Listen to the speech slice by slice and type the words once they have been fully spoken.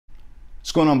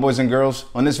What's going on, boys and girls?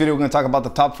 On this video, we're going to talk about the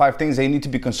top 5 things that you need to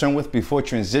be concerned with before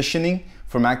transitioning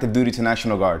from active duty to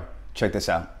National Guard. Check this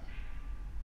out.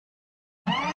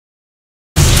 I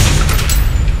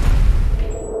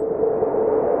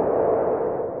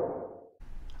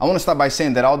want to start by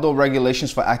saying that although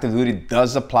regulations for active duty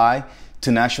does apply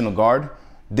to National Guard,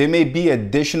 there may be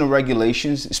additional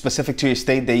regulations specific to your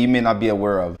state that you may not be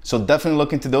aware of. So definitely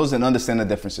look into those and understand the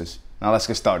differences. Now let's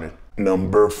get started.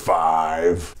 Number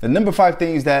 5. The number 5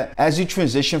 thing is that as you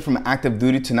transition from active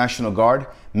duty to National Guard,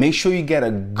 make sure you get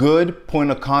a good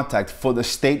point of contact for the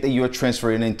state that you're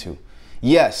transferring into.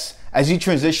 Yes, as you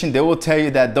transition, they will tell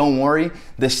you that don't worry,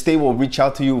 the state will reach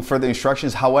out to you with further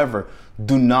instructions. However,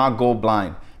 do not go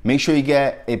blind. Make sure you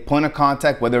get a point of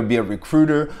contact, whether it be a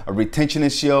recruiter, a retention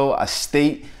NCO, a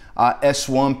state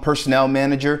S1 personnel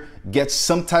manager. Get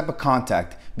some type of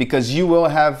contact because you will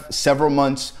have several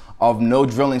months of no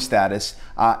drilling status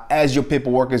as your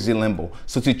paperwork is in limbo.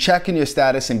 So to check in your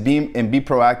status and be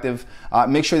proactive,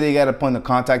 make sure they get a point of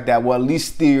contact that will at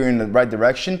least steer you in the right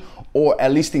direction or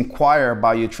at least inquire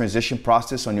about your transition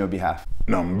process on your behalf.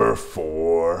 Number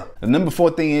 4. The number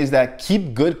 4 thing is that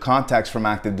keep good contacts from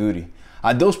active duty.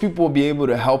 Those people will be able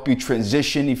to help you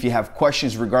transition if you have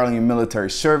questions regarding your military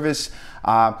service,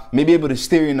 may be able to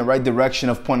steer you in the right direction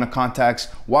of point of contacts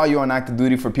while you're on active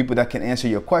duty for people that can answer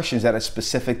your questions that are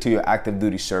specific to your active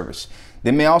duty service.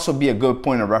 They may also be a good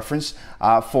point of reference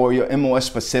for your MOS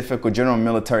specific or general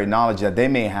military knowledge that they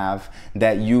may have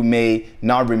that you may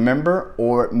not remember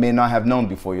or may not have known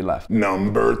before you left.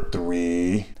 Number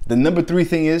 3. The number 3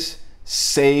 thing is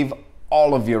save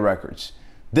all of your records.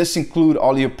 This includes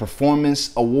all your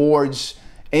performance, awards,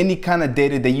 any kind of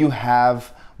data that you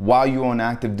have while you're on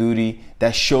active duty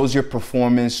that shows your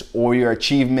performance or your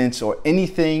achievements or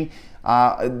anything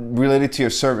related to your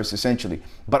service, essentially.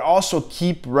 But also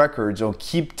keep records or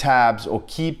keep tabs or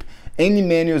keep any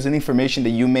manuals and information that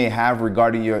you may have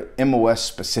regarding your MOS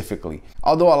specifically.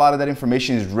 Although a lot of that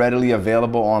information is readily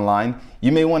available online,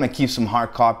 you may want to keep some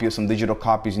hard copy or some digital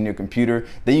copies in your computer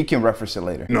that you can reference it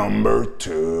later. Number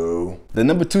 2. The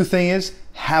number 2 thing is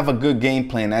have a good game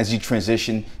plan as you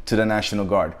transition to the National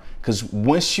Guard. Because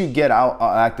once you get out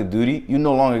of active duty, you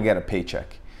no longer get a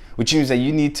paycheck, which means that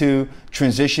you need to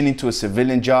transition into a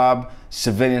civilian job,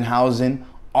 civilian housing,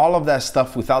 all of that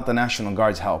stuff without the National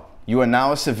Guard's help. You are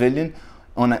now a civilian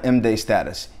on an M-Day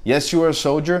status. Yes, you are a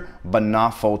soldier, but not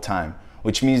full-time,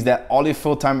 which means that all your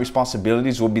full-time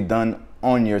responsibilities will be done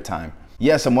on your time.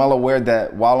 Yes, I'm well aware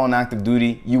that while on active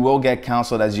duty, you will get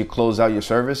counseled as you close out your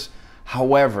service.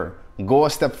 However, go a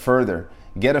step further.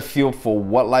 Get a feel for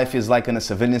what life is like on the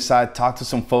civilian side. Talk to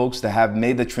some folks that have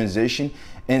made the transition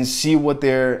and see what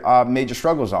their major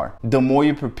struggles are. The more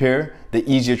you prepare, the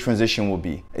easier transition will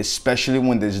be, especially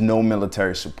when there's no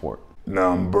military support.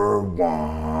 Number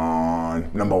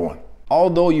 1.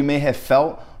 Although you may have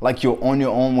felt like you're on your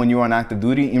own when you're on active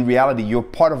duty, in reality, you're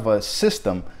part of a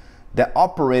system that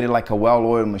operated like a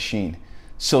well-oiled machine.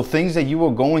 So things that you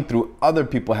were going through, other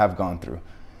people have gone through.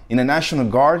 In the National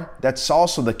Guard, that's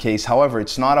also the case. However,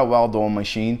 it's not a well-oiled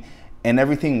machine and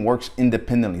everything works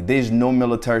independently. There's no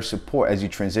military support as you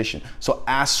transition. So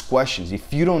ask questions.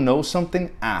 If you don't know something,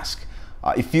 ask.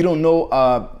 If you don't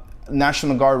know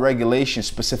National Guard regulations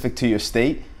specific to your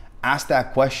state, ask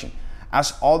that question.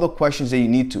 Ask all the questions that you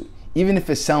need to. Even if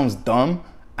it sounds dumb,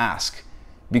 ask.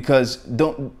 Because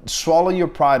don't swallow your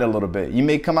pride a little bit. You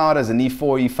may come out as an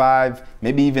E4, E5,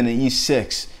 maybe even an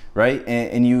E6, right?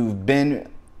 And you've been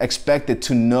expected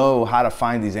to know how to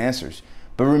find these answers.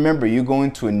 But remember, you're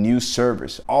going to a new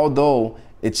service. Although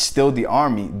it's still the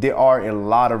Army, there are a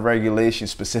lot of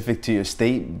regulations specific to your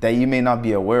state that you may not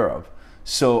be aware of.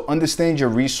 So understand your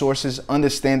resources,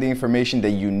 understand the information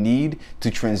that you need to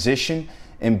transition,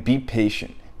 and be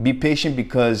patient. Be patient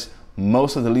because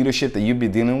most of the leadership that you'll be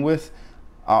dealing with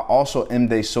are also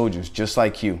M-Day soldiers, just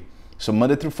like you. So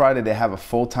Monday through Friday, they have a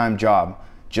full-time job,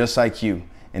 just like you.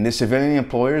 And the civilian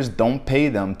employers don't pay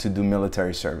them to do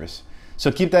military service.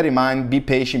 So keep that in mind, be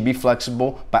patient, be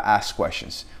flexible, but ask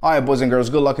questions. All right, boys and girls,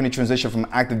 good luck in the transition from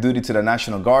active duty to the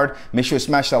National Guard. Make sure you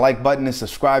smash that like button and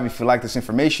subscribe if you like this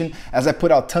information, as I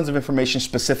put out tons of information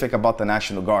specific about the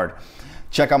National Guard.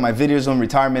 Check out my videos on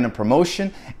retirement and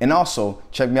promotion, and also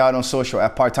check me out on social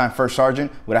at Part-Time First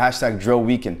Sergeant with a hashtag Drill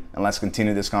Weekend, and let's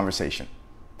continue this conversation.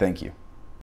 Thank you.